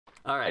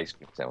All right. Ice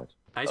cream sandwich.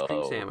 Ice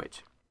cream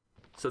sandwich.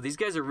 So these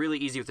guys are really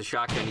easy with the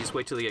shotgun. You just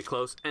wait till they get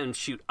close and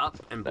shoot up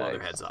and blow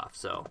their heads off.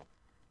 So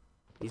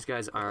these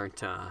guys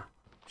aren't...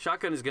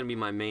 Shotgun is going to be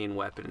my main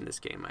weapon in this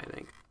game, I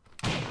think.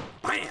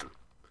 Bam!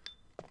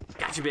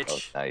 Gotcha,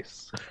 bitch. Oh,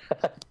 nice.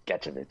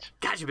 Gotcha, bitch.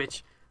 Gotcha,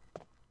 bitch.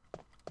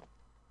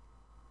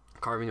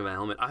 Carving of a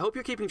helmet. I hope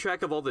you're keeping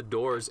track of all the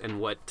doors and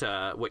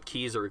what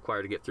keys are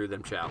required to get through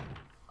them, Chow.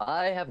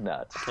 I have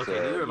not. Okay,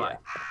 neither have I.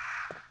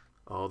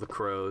 Oh, the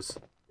crows.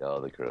 Oh,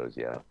 the crows,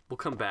 yeah. We'll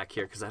come back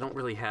here because I don't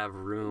really have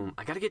room.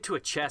 I got to get to a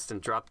chest and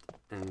drop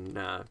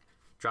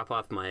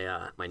off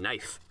my my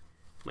knife,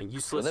 my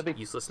useless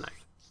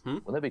knife.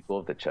 Wouldn't that be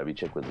cool if the chubby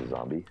chick was a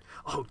zombie?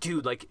 Oh,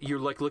 dude, like you're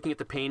like looking at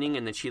the painting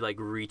and then she like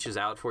reaches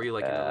out for you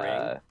like in a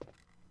ring.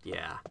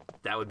 Yeah,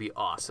 that would be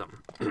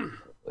awesome. Really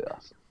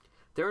awesome.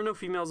 There are no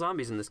female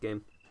zombies in this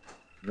game.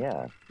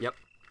 Yeah. Yep.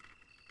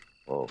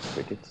 Oh,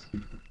 crickets.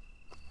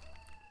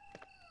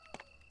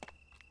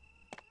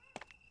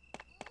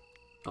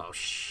 Oh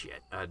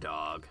shit, a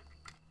dog.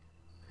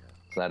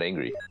 It's not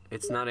angry.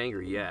 It's not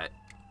angry yet.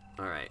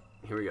 All right,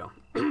 here we go.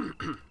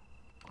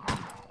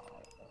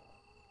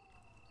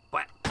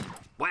 What?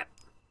 What?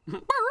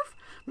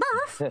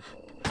 Barf!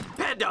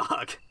 Bad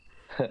dog!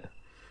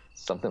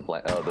 Something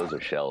flying. Oh, those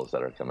are shells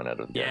that are coming out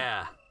of the gun.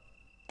 Yeah.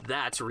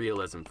 That's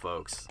realism,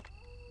 folks.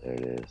 There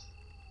it is.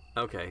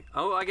 Okay.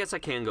 Oh, I guess I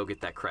can go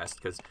get that crest,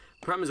 because the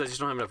problem is I just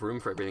don't have enough room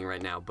for everything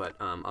right now, but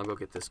I'll go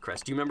get this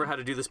crest. Do you remember how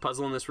to do this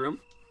puzzle in this room?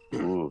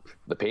 Ooh,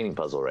 the painting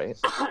puzzle, right?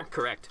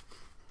 Correct.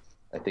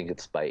 I think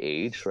it's by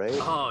age, right?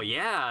 Oh,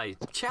 yeah.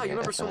 Chow, you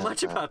remember so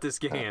much about this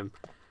game.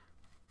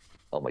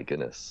 Oh, my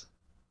goodness.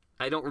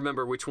 I don't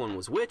remember which one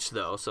was which,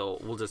 though, so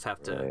we'll just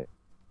have to... Right.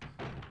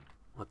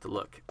 We'll have to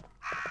look.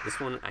 This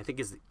one, I think,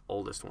 is the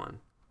oldest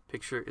one.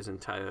 Picture is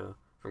entitled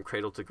From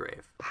Cradle to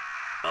Grave.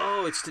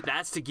 Oh,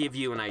 that's to give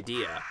you an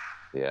idea.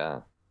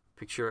 Yeah.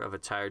 Picture of a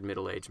tired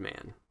middle-aged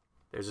man.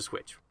 There's a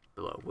switch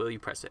below. Will you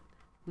press it?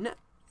 No.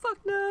 Fuck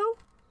no.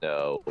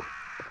 No.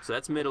 So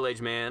that's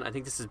middle-aged man. I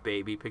think this is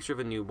baby. Picture of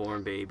a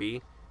newborn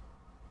baby.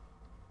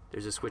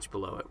 There's a switch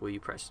below it. Will you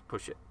push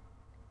it?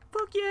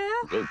 Fuck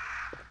yeah. Good.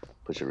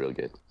 Push it real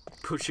good.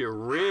 Push it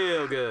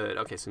real good.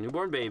 Okay, so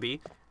newborn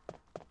baby.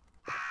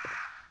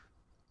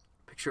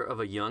 Picture of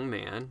a young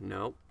man.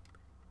 Nope.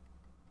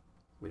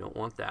 We don't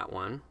want that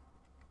one.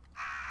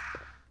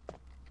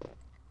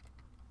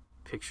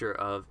 Picture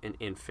of an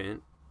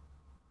infant.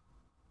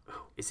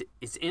 Oh, is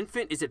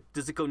infant?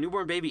 Does it go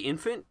newborn baby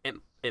infant?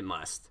 It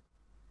must.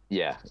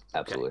 Yeah,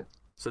 absolutely. Okay.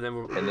 So then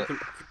we're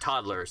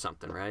toddler or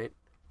something, right?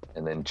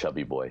 And then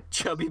chubby boy.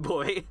 Chubby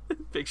boy.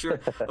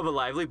 Picture of a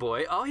lively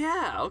boy. Oh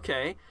yeah,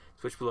 okay.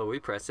 Switch below, we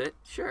press it.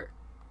 Sure.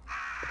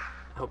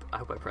 I hope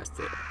I pressed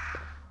it.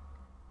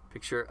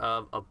 Picture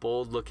of a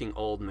bold-looking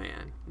old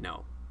man.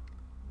 No.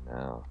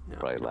 No.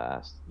 Probably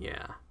last.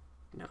 Yeah.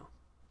 No.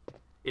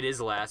 It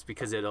is last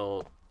because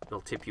it'll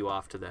tip you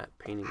off to that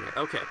painting there.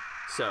 Okay.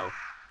 So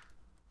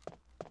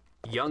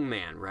young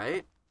man,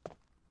 right?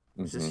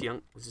 Was this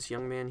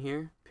young man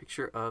here?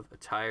 Picture of a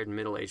tired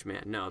middle-aged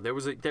man. No, there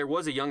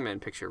was a young man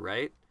picture,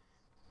 right?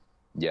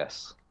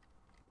 Yes.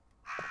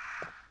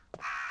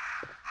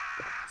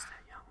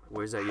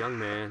 Where's that young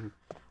man?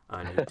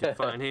 I need to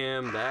find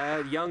him,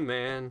 that young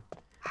man.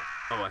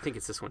 Oh, I think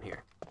it's this one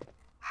here.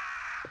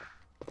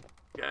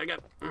 Yeah, I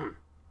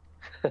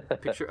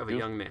got picture of a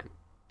young man.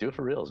 Do it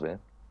for reals, man.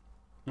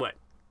 What?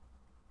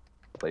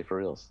 Play for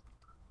reals.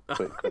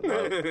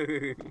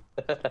 You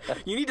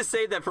need to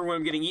save that for when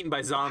I'm getting eaten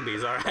by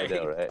zombies, all right? I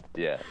know, right?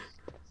 Yeah.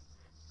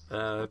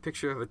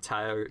 Picture of a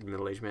tired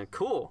middle-aged man.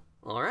 Cool.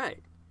 All right.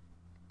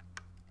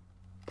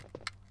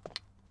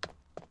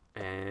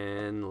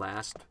 And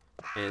last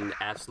and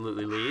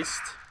absolutely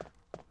least,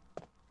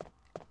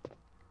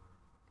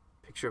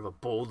 picture of a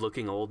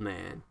bold-looking old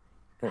man.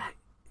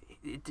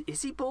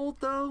 Is he bold,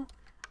 though?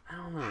 I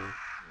don't know.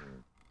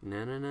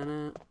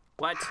 No.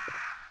 What?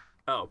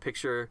 Oh,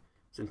 picture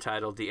is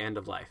entitled The End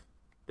of Life.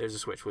 There's a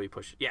switch. Will you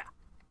push it? Yeah.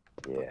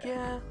 Yeah.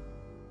 Yeah.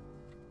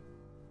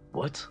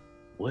 What?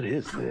 What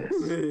is this?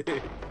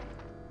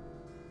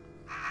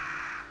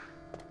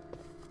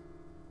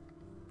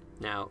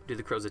 Now, do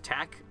the crows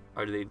attack,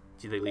 or do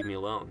they leave me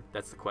alone?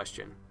 That's the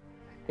question.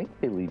 I think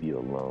they leave you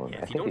alone. Yeah,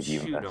 I if you think don't if you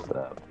shoot mess them.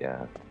 up,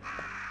 yeah.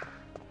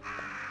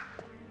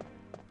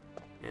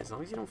 Yeah, as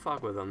long as you don't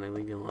fuck with them, they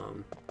leave you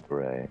alone.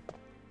 Right.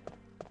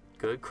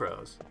 Good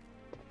crows.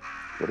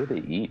 What do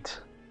they eat?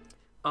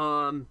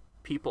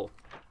 People.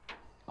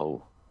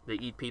 Oh. They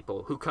eat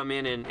people who come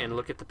in and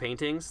look at the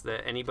paintings.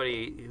 That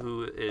anybody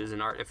who is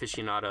an art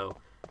aficionado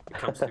that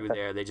comes through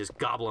there, they just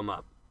gobble them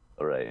up.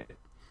 Right.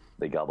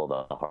 They gobble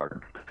the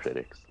hard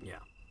critics. Yeah.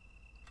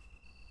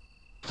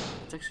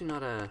 It's actually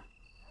not a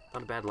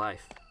bad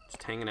life.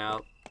 Just hanging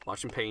out,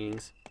 watching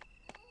paintings,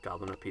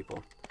 gobbling up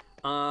people.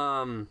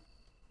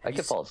 I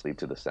could fall asleep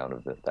to the sound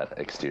of that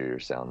exterior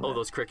sound. Oh,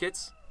 those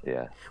crickets?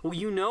 Yeah. Well,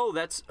 you know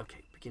that's... Okay,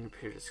 begin to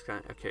appear to the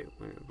sky. Okay,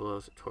 when it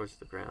blows towards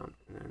the ground,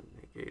 and then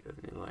the gate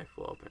of new life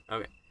will open.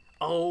 Okay.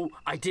 Oh,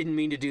 I didn't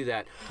mean to do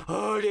that.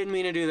 Oh, I didn't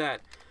mean to do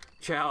that.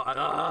 Chow.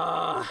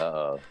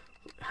 Uh-oh.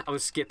 I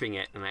was skipping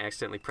it, and I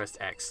accidentally pressed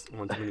X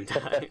one too many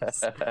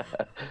times.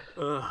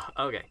 Ugh,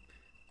 okay.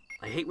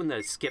 I hate when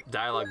the skip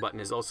dialogue button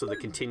is also the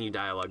continue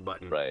dialogue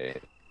button.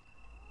 Right.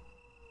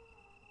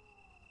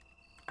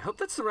 I hope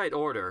that's the right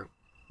order.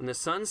 When the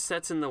sun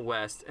sets in the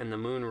west and the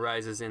moon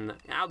rises in the...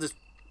 I'll just...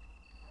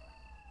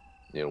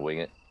 You gonna wing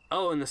it?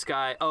 Oh, in the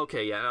sky.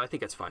 Okay, yeah, I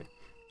think that's fine.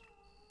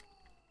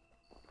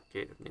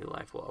 Gate of new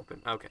life will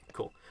open. Okay,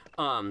 cool.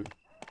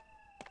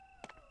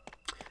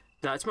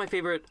 That's my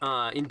favorite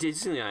in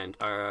Disneyland,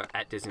 or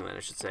at Disneyland, I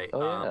should say.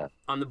 Oh, yeah.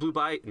 On the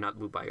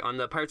on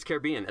the Pirates of the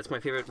Caribbean. That's my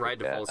favorite ride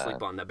to fall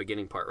asleep on, that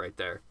beginning part right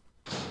there.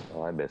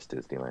 Oh, I miss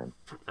Disneyland.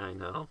 I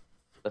know.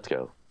 Let's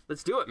go.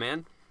 Let's do it,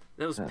 man.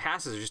 Those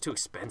passes are just too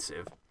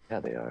expensive. Yeah,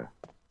 they are.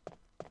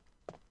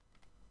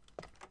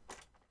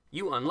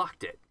 You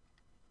unlocked it.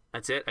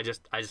 That's it. I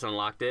just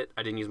unlocked it.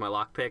 I didn't use my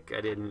lockpick.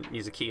 I didn't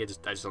use a key. I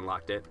just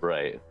unlocked it.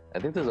 Right. I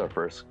think this is our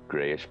first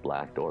grayish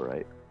black door,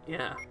 right?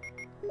 Yeah.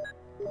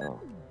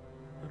 Oh.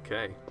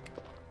 Okay.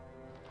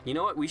 You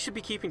know what? We should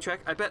be keeping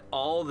track. I bet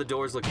all the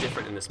doors look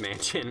different in this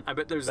mansion. I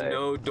bet there's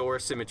no door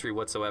symmetry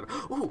whatsoever.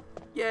 Ooh!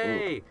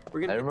 Yay! Ooh.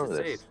 We're gonna get to this.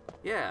 save.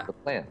 Yeah. The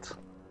plant.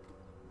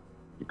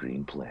 The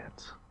green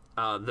plant.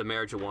 The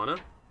marijuana?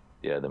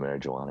 Yeah, the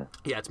marijuana.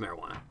 Yeah, it's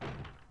marijuana.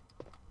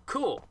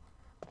 Cool.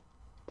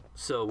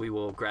 So we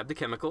will grab the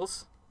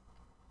chemicals.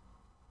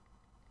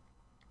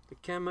 The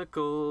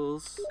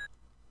chemicals.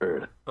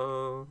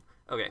 Oh.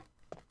 Okay.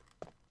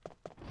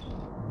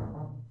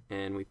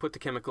 And we put the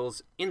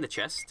chemicals in the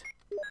chest.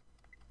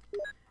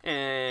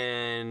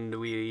 And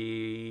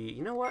we...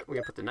 You know what? We're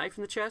going to put the knife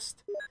in the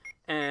chest.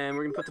 And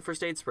we're going to put the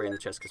first aid spray in the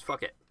chest, because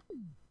fuck it.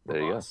 There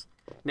you go.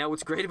 Now,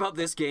 what's great about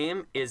this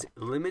game is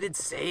limited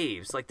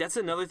saves. Like, that's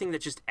another thing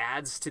that just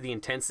adds to the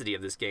intensity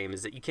of this game,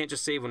 is that you can't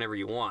just save whenever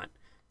you want.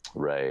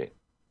 Right.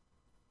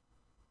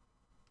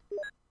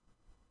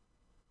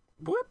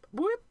 Whoop,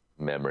 whoop.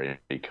 Memory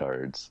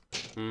cards.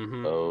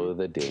 Mm-hmm. Oh,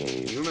 the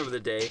days. You remember the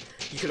day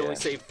you could only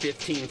save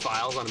 15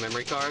 files on a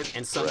memory card,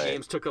 and some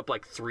games took up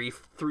like three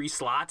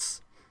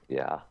slots?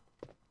 Yeah.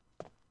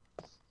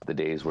 The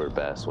days were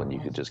best when you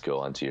could just go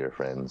onto your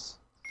friend's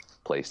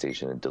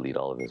PlayStation and delete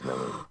all of his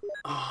memory.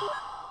 Oh,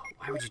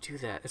 why would you do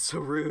that? It's so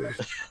rude.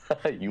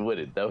 You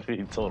wouldn't. That would be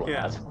a total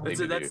asshole thing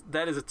to do.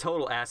 That is a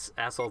total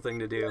asshole thing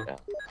to do. Yeah.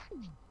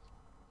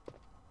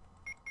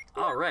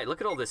 All right,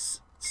 look at all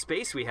this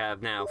space we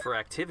have now for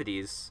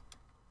activities.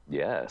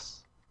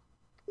 Yes.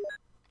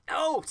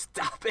 Oh,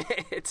 stop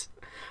it!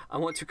 I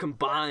want to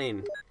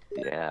combine.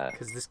 Yeah.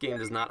 Because this game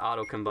does not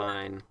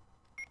auto-combine.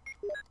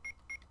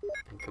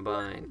 And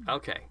combine.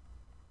 Okay.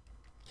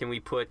 Can we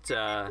put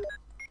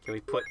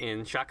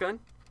in shotgun?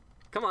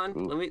 Come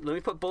on, let me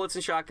put bullets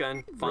in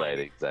shotgun. Fine. Right,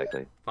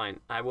 exactly. Fine.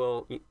 I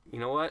will. You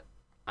know what?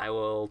 I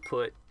will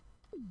put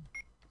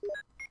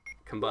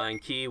combine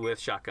key with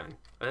shotgun.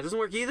 That doesn't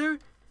work either.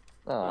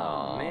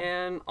 Oh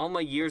man! All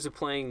my years of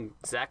playing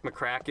Zach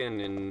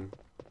McCracken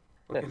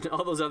and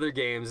all those other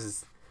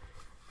games,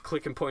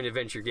 click and point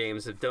adventure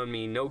games, have done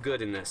me no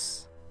good in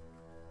this.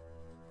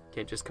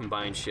 Can't just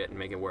combine shit and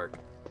make it work.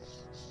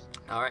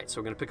 All right,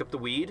 so we're gonna pick up the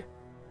weed.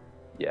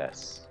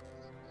 Yes.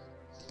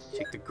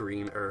 Take the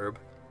green herb.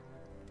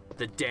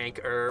 The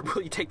dank herb.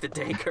 Will you take the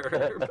dank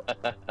herb?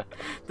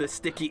 The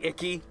sticky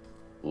icky.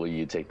 Will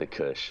you take the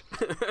kush?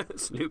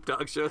 Snoop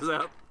Dogg shows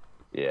up.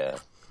 Yeah.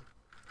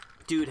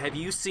 Dude, have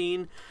you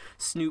seen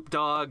Snoop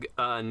Dogg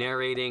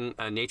narrating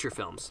nature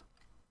films?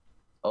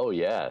 Oh,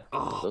 yeah.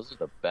 Oh. Those are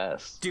the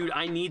best. Dude,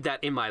 I need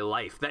that in my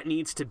life. That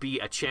needs to be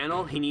a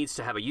channel. He needs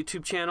to have a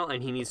YouTube channel,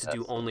 and he needs to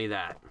do only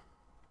that.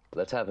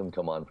 Let's have him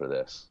come on for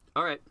this.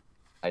 All right.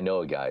 I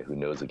know a guy who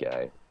knows a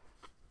guy.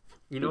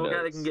 You know a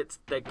guy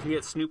that can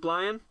get Snoop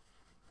Lion?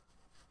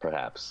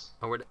 Perhaps.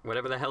 Or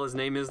whatever the hell his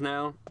name is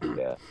now.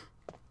 Yeah.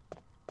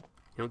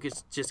 You don't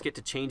just get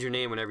to change your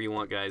name whenever you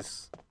want,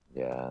 guys.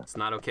 Yeah. It's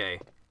not okay.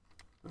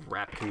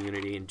 Rap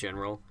community in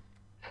general.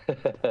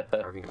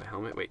 Carving of a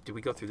helmet. Wait, did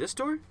we go through this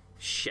door?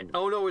 Shit.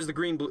 Oh no, it was the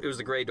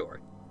gray door.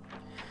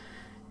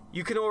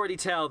 You can already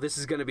tell this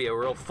is going to be a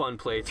real fun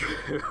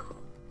playthrough.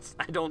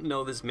 I don't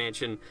know this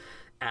mansion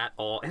at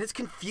all, and it's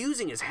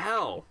confusing as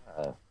hell.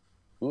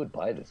 Who would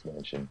buy this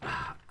mansion?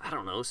 I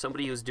don't know.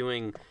 Somebody who's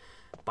doing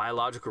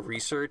biological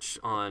research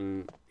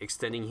on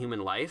extending human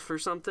life or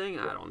something.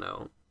 I don't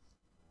know.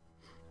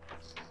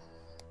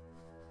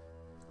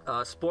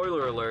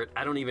 Spoiler alert,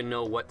 I don't even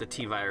know what the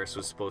T-virus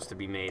was supposed to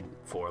be made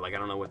for. Like, I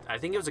don't know what... I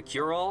think it was a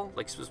cure-all.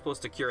 Like, it was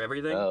supposed to cure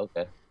everything. Oh,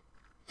 okay.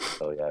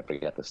 Oh, yeah, I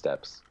forgot the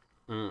steps.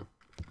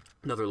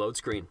 Another load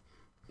screen.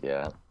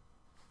 Yeah.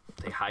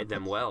 They hide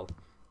them well.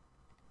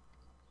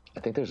 I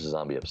think there's a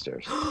zombie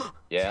upstairs.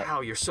 Yeah.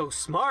 Wow, you're so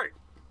smart!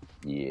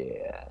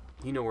 Yeah.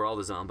 You know where all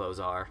the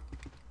zombos are.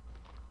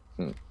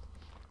 The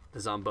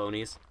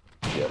zombonis.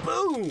 Yep.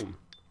 Boom!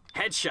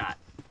 Headshot.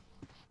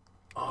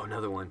 Oh,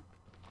 another one.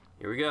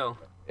 Here we go.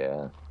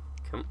 Yeah.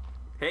 Come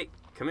here.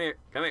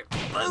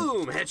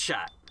 Boom!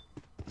 Headshot.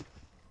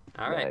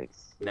 All right.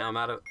 Nice. Now I'm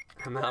out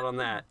on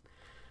that.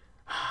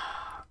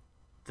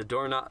 The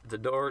door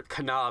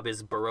knob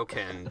is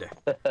broken.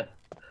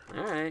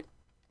 All right.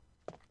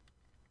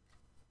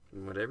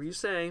 Whatever you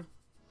say.